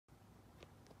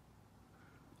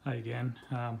Hi again.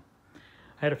 I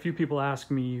had a few people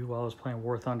ask me while I was playing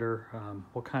War Thunder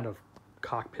what kind of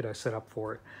cockpit I set up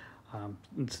for it.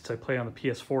 And since I play on the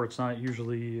PS4, it's not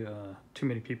usually too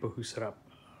many people who set up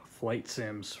flight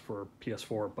sims for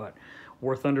PS4, but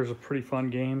War Thunder is a pretty fun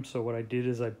game. So what I did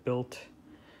is I built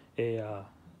a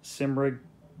sim rig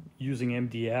using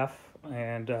MDF,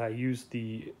 and I used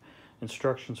the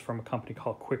instructions from a company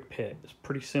called Cockpit. It's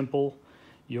pretty simple.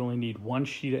 You only need one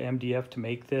sheet of MDF to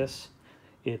make this.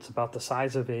 It's about the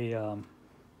size of a,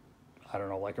 I don't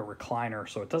know, like a recliner,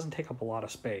 so it doesn't take up a lot of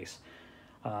space.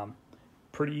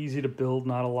 Pretty easy to build,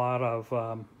 not a lot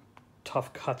of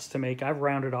tough cuts to make. I've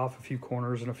rounded off a few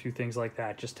corners and a few things like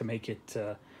that just to make it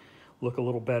look a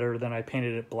little better. Then I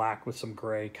painted it black with some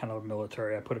gray, kind of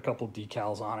military. I put a couple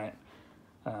decals on it.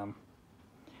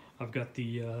 I've got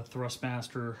the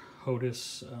Thrustmaster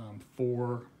HOTUS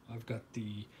 4. I've got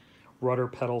the rudder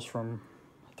pedals from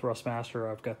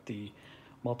Thrustmaster. I've got the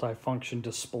multi-function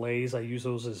displays. I use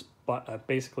those as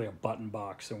basically a button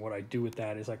box, and what I do with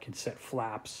that is I can set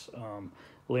flaps,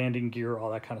 landing gear,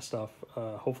 all that kind of stuff.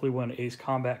 Hopefully when Ace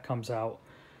Combat comes out,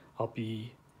 I'll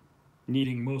be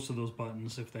needing most of those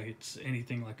buttons if it's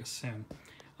anything like a sim.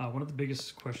 One of the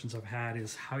biggest questions I've had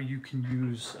is how you can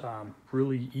use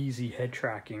really easy head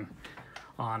tracking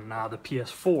on the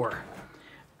PS4.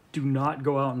 Do not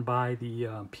go out and buy the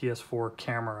PS4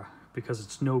 camera, because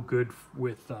it's no good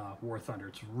with War Thunder.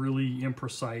 It's really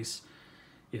imprecise,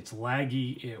 it's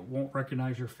laggy, it won't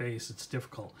recognize your face, it's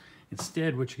difficult.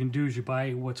 Instead, what you can do is you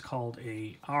buy what's called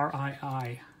a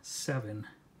RII-7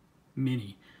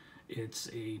 Mini. It's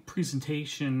a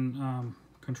presentation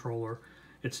controller.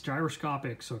 It's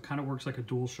gyroscopic, so it kind of works like a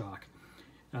DualShock.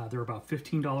 They're about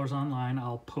 $15 online.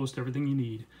 I'll post everything you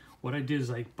need. What I did is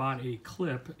I bought a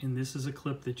clip, and this is a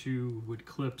clip that you would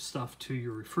clip stuff to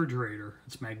your refrigerator.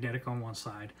 It's magnetic on one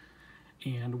side.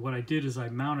 And what I did is I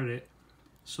mounted it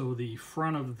so the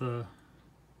front of the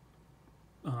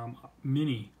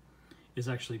Mini is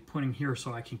actually pointing here,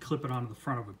 so I can clip it onto the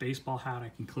front of a baseball hat. I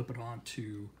can clip it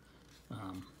onto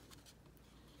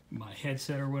my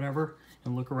headset or whatever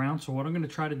and look around. So what I'm going to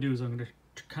try to do is I'm going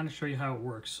to kind of show you how it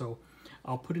works. So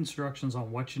I'll put instructions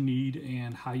on what you need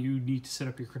and how you need to set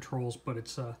up your controls, but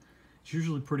it's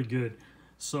usually pretty good.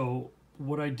 So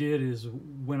what I did is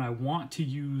when I want to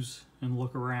use and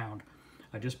look around,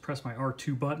 I just press my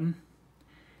R2 button,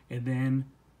 and then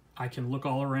I can look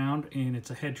all around, and it's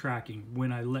a head tracking.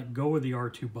 When I let go of the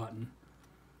R2 button,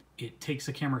 it takes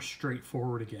the camera straight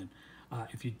forward again.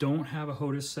 If you don't have a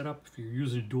HOTUS set up, if you're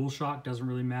using a DualShock, doesn't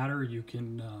really matter. You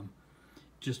can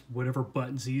just whatever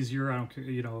button's easier. I don't care,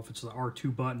 you know, if it's the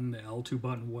R2 button, the L2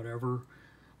 button, whatever.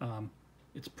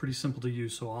 It's pretty simple to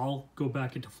use. So I'll go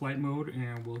back into flight mode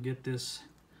and we'll get this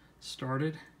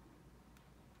started.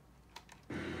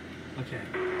 Okay,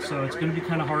 so it's going to be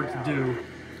kind of hard to do.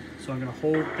 So I'm going to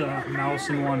hold the mouse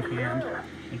in one hand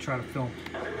and try to film.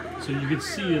 So you can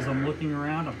see as I'm looking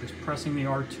around, I'm just pressing the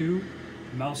R2.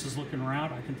 The mouse is looking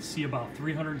around. I can see about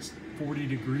 340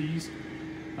 degrees.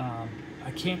 I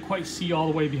can't quite see all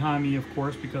the way behind me, of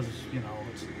course, because, you know,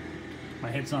 my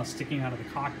head's not sticking out of the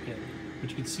cockpit. But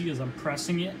you can see as I'm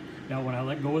pressing it, now when I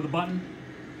let go of the button,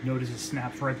 notice it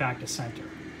snaps right back to center.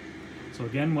 So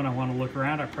again, when I want to look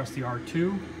around, I press the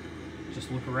R2,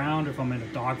 just look around. If I'm in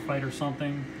a dogfight or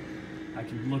something, I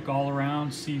can look all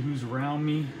around, see who's around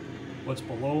me, what's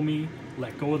below me,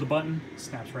 let go of the button,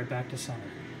 snaps right back to center.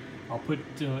 I'll put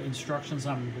instructions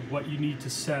on what you need to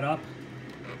set up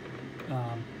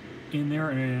in there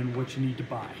and what you need to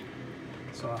buy.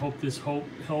 So I hope this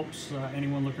helps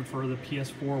anyone looking for the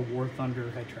PS4 War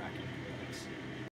Thunder head tracking.